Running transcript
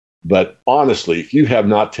But honestly, if you have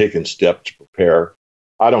not taken steps to prepare,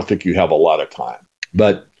 I don't think you have a lot of time.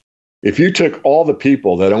 But if you took all the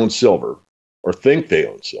people that own silver, or think they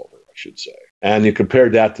own silver, I should say, and you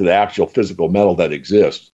compared that to the actual physical metal that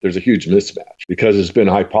exists, there's a huge mismatch because it's been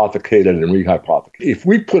hypothecated and rehypothecated. If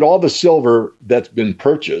we put all the silver that's been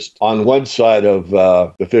purchased on one side of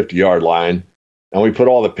the 50-yard line, and we put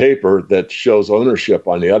all the paper that shows ownership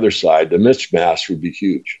on the other side, the mismatch would be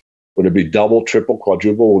huge. Would it be double, triple,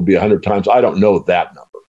 quadruple? Would it be 100 times? I don't know that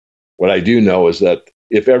number. What I do know is that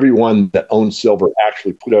if everyone that owns silver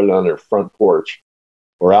actually put it on their front porch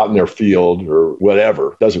or out in their field or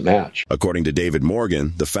whatever, doesn't match. According to David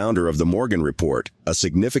Morgan, the founder of the Morgan Report, a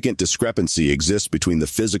significant discrepancy exists between the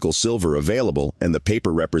physical silver available and the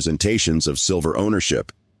paper representations of silver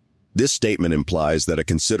ownership. This statement implies that a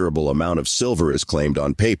considerable amount of silver is claimed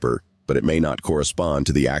on paper, but it may not correspond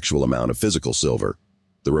to the actual amount of physical silver.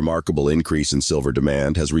 The remarkable increase in silver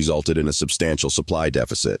demand has resulted in a substantial supply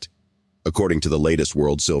deficit. According to the latest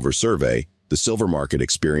World Silver Survey, the silver market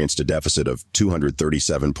experienced a deficit of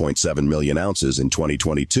 237.7 million ounces in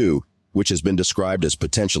 2022, which has been described as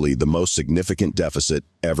potentially the most significant deficit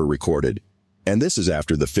ever recorded. And this is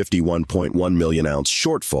after the 51.1 million ounce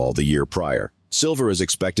shortfall the year prior. Silver is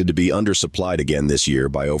expected to be undersupplied again this year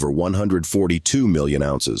by over 142 million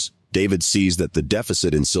ounces. David sees that the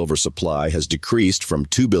deficit in silver supply has decreased from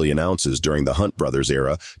 2 billion ounces during the Hunt brothers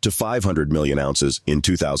era to 500 million ounces in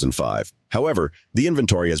 2005. However, the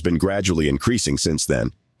inventory has been gradually increasing since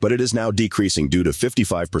then, but it is now decreasing due to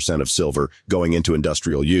 55% of silver going into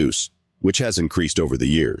industrial use, which has increased over the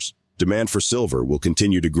years. Demand for silver will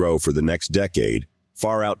continue to grow for the next decade,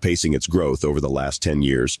 far outpacing its growth over the last 10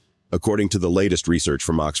 years, according to the latest research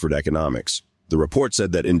from Oxford Economics. The report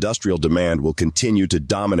said that industrial demand will continue to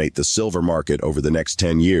dominate the silver market over the next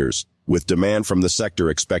 10 years, with demand from the sector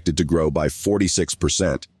expected to grow by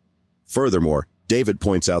 46%. Furthermore, David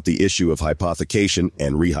points out the issue of hypothecation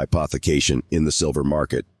and rehypothecation in the silver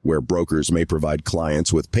market, where brokers may provide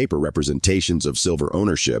clients with paper representations of silver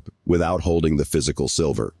ownership without holding the physical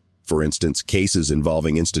silver. For instance, cases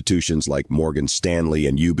involving institutions like Morgan Stanley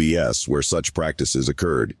and UBS where such practices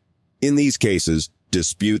occurred. In these cases,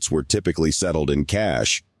 disputes were typically settled in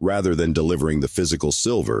cash rather than delivering the physical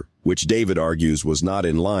silver, which David argues was not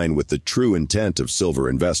in line with the true intent of silver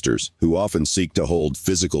investors, who often seek to hold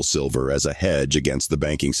physical silver as a hedge against the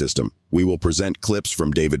banking system. We will present clips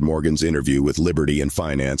from David Morgan's interview with Liberty and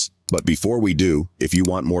Finance, but before we do, if you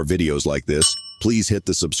want more videos like this, please hit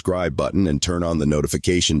the subscribe button and turn on the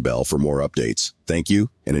notification bell for more updates. Thank you,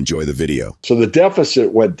 and enjoy the video. So the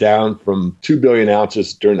deficit went down from 2 billion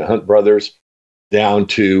ounces during the Hunt brothers down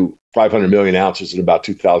to 500 million ounces in about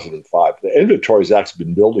 2005. The inventory has actually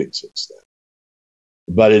been building since then.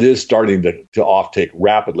 But it is starting to offtake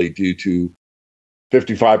rapidly due to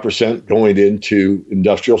 55% going into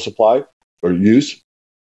industrial supply or use.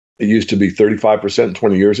 It used to be 35%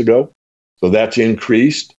 20 years ago. So that's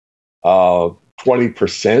increased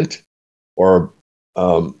 20% or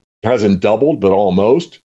hasn't doubled, but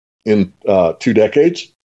almost in 2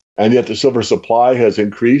 decades. And yet the silver supply has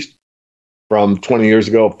increased from 20 years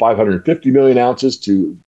ago, 550 million ounces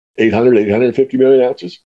to 850 million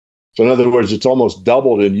ounces. So in other words, it's almost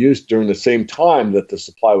doubled in use during the same time that the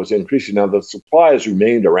supply was increasing. Now, the supply has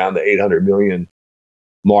remained around the 800 million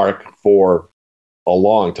mark for a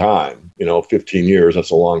long time, 15 years.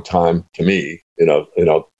 That's a long time to me, in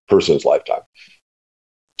a person's lifetime.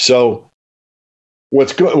 So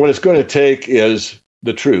what it's going to take is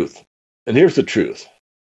the truth. And here's the truth,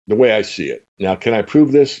 the way I see it. Now, can I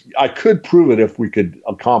prove this? I could prove it if we could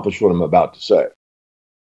accomplish what I'm about to say.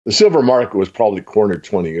 The silver market was probably cornered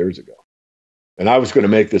 20 years ago. And I was going to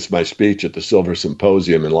make this my speech at the Silver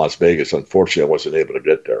Symposium in Las Vegas. Unfortunately, I wasn't able to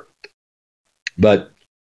get there. But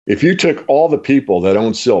if you took all the people that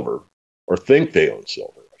own silver, or think they own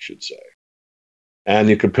silver, I should say, and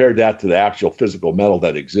you compared that to the actual physical metal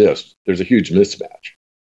that exists, there's a huge mismatch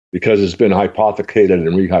because it's been hypothecated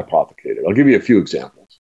and rehypothecated. I'll give you a few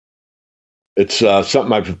examples. It's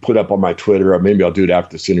something I've put up on my Twitter, or maybe I'll do it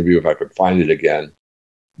after this interview if I could find it again.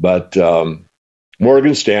 But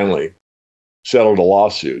Morgan Stanley settled a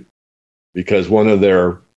lawsuit because one of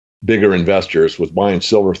their bigger investors was buying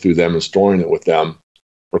silver through them and storing it with them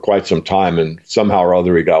for quite some time. And somehow or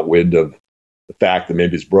other, he got wind of the fact that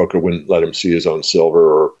maybe his broker wouldn't let him see his own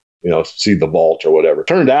silver or, see the vault or whatever.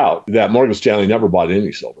 Turned out that Morgan Stanley never bought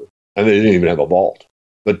any silver, and they didn't even have a vault.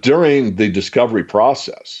 But during the discovery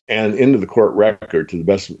process and into the court record, to the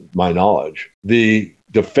best of my knowledge, the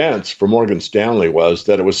defense for Morgan Stanley was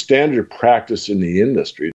that it was standard practice in the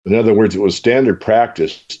industry. In other words, it was standard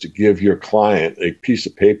practice to give your client a piece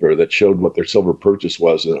of paper that showed what their silver purchase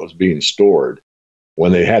was and it was being stored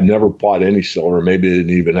when they had never bought any silver. Maybe they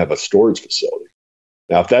didn't even have a storage facility.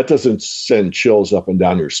 Now, if that doesn't send chills up and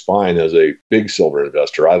down your spine as a big silver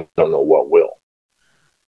investor, I don't know what will.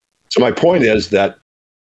 So my point is that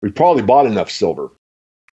we probably bought enough silver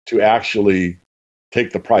to actually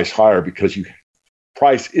take the price higher because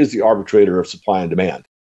price is the arbitrator of supply and demand,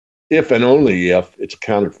 if and only if it's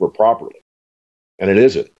accounted for properly. And it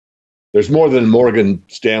isn't. There's more than Morgan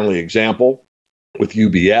Stanley example with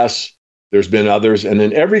UBS. There's been others. And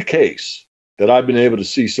in every case that I've been able to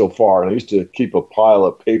see so far, and I used to keep a pile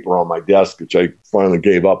of paper on my desk, which I finally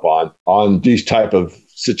gave up on these type of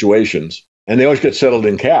situations, and they always get settled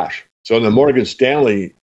in cash. So in the Morgan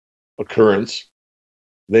Stanley occurrence,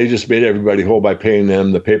 they just made everybody whole by paying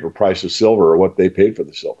them the paper price of silver or what they paid for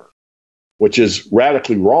the silver, which is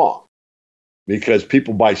radically wrong because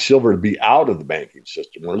people buy silver to be out of the banking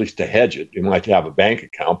system, or at least to hedge it. You might have a bank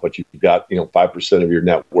account, but you've got 5% of your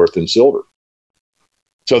net worth in silver.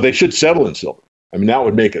 So they should settle in silver. I mean, that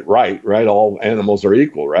would make it right? All animals are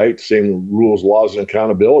equal, right? Same rules, laws, and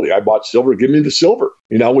accountability. I bought silver, give me the silver.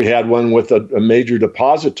 We had one with a major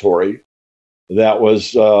depository that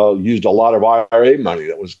was used a lot of IRA money.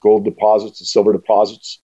 That was gold deposits and silver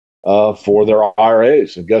deposits for their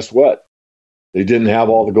IRAs. And guess what? They didn't have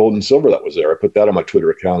all the gold and silver that was there. I put that on my Twitter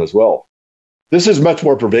account as well. This is much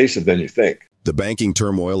more pervasive than you think. The banking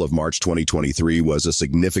turmoil of March 2023 was a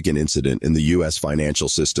significant incident in the U.S. financial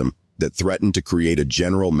system that threatened to create a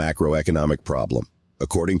general macroeconomic problem.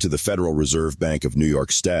 According to the Federal Reserve Bank of New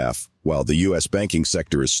York staff, while the U.S. banking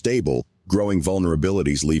sector is stable, growing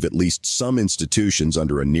vulnerabilities leave at least some institutions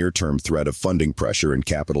under a near-term threat of funding pressure and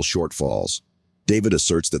capital shortfalls. David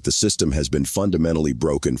asserts that the system has been fundamentally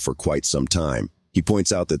broken for quite some time. He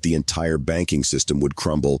points out that the entire banking system would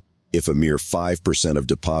crumble if a mere 5% of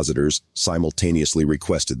depositors simultaneously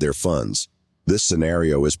requested their funds. This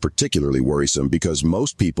scenario is particularly worrisome because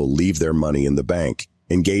most people leave their money in the bank,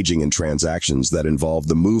 engaging in transactions that involve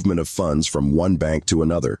the movement of funds from one bank to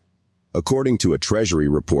another. According to a Treasury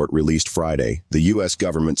report released Friday, the U.S.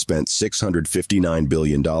 government spent $659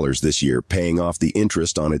 billion this year paying off the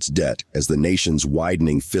interest on its debt as the nation's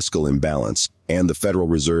widening fiscal imbalance and the Federal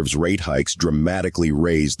Reserve's rate hikes dramatically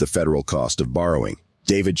raised the federal cost of borrowing.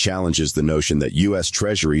 David challenges the notion that U.S.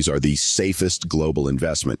 Treasuries are the safest global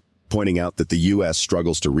investment, pointing out that the U.S.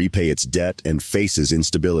 struggles to repay its debt and faces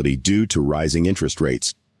instability due to rising interest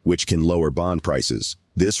rates, which can lower bond prices.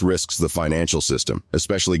 This risks the financial system,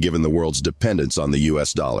 especially given the world's dependence on the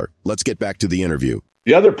U.S. dollar. Let's get back to the interview.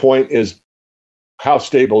 The other point is, how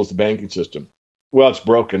stable is the banking system? Well, it's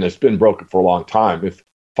broken. It's been broken for a long time. If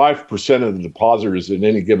 5% of the depositors at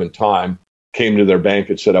any given time came to their bank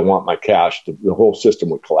and said, I want my cash, the whole system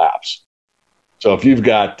would collapse. So if you've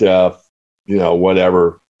got,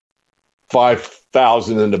 whatever,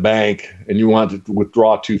 5,000 in the bank and you want to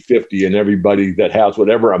withdraw 250, and everybody that has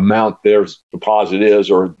whatever amount their deposit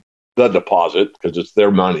is, or the deposit, because it's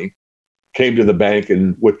their money, came to the bank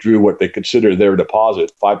and withdrew what they consider their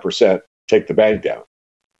deposit, 5%, take the bank down.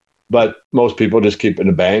 But most people just keep it in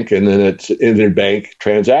the bank, and then it's in their bank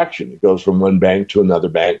transaction. It goes from one bank to another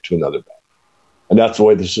bank to another bank. And that's the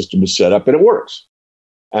way the system is set up, and it works.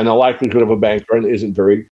 And the likelihood of a bank run isn't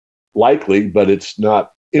very likely, but it's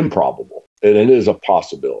not improbable. And it is a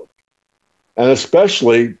possibility. And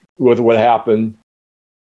especially with what happened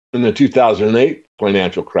in the 2008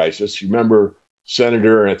 financial crisis. You remember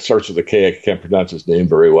Senator, and it starts with a K, I can't pronounce his name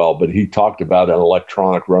very well, but he talked about an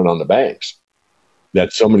electronic run on the banks,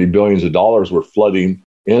 that so many billions of dollars were flooding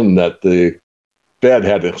in that the Fed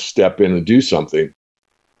had to step in and do something.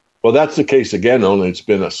 Well, that's the case again, only it's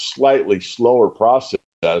been a slightly slower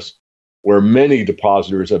process where many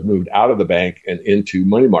depositors have moved out of the bank and into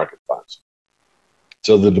money market funds.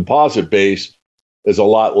 So the deposit base is a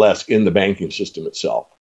lot less in the banking system itself.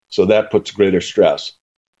 So that puts greater stress.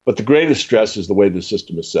 But the greatest stress is the way the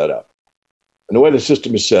system is set up. And the way the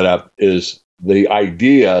system is set up is the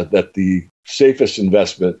idea that the safest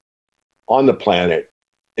investment on the planet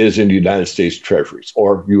is in the United States Treasuries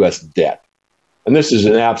or U.S. debt. And this is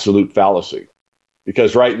an absolute fallacy,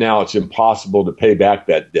 because right now it's impossible to pay back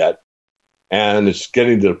that debt. And it's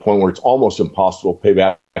getting to the point where it's almost impossible to pay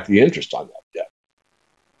back the interest on that debt.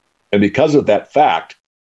 And because of that fact,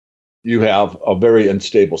 you have a very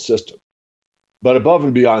unstable system. But above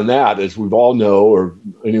and beyond that, as we all know, or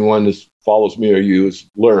anyone that follows me or you has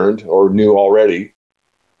learned or knew already,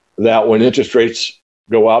 that when interest rates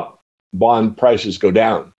go up, bond prices go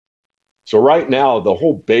down. So right now, the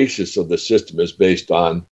whole basis of the system is based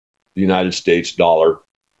on the United States dollar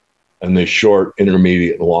and the short,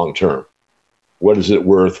 intermediate, and long term. What is it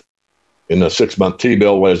worth in a 6-month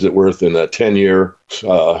T-bill? What is it worth in a 10-year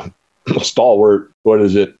stalwart? What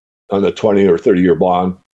is it on a 20 or 30-year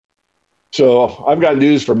bond? So I've got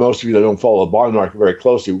news for most of you that don't follow the bond market very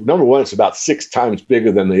closely. Number one, it's about 6 times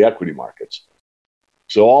bigger than the equity markets.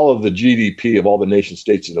 So all of the GDP of all the nation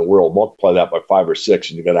states in the world, multiply that by 5 or 6,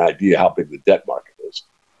 and you got an idea how big the debt market is.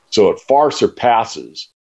 So it far surpasses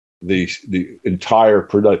the entire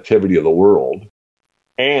productivity of the world,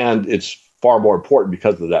 and it's far more important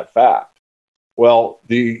because of that fact. Well,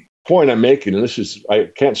 the point I'm making, and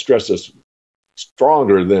I can't stress this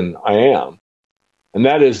stronger than I am, and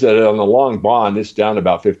that is that on the long bond, it's down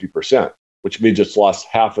about 50%, which means it's lost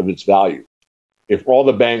half of its value. If all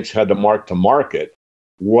the banks had to mark to market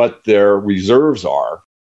what their reserves are,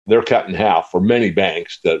 they're cut in half for many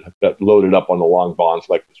banks that loaded up on the long bonds,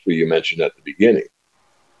 like the 3 you mentioned at the beginning.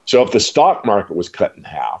 So if the stock market was cut in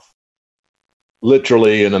half,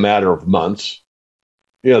 literally in a matter of months,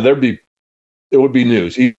 it would be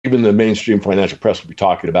news. Even the mainstream financial press would be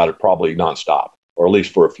talking about it probably nonstop, or at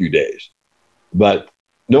least for a few days. But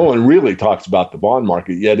no one really talks about the bond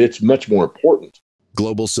market, yet it's much more important.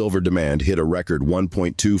 Global silver demand hit a record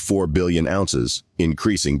 1.24 billion ounces,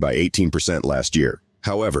 increasing by 18% last year.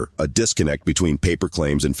 However, a disconnect between paper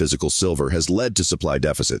claims and physical silver has led to supply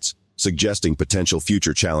deficits, suggesting potential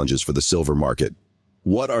future challenges for the silver market.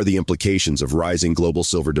 What are the implications of rising global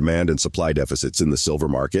silver demand and supply deficits in the silver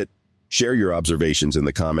market? Share your observations in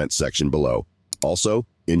the comments section below. Also,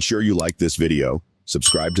 ensure you like this video,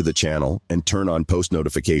 subscribe to the channel, and turn on post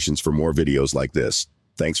notifications for more videos like this.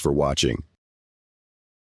 Thanks for watching.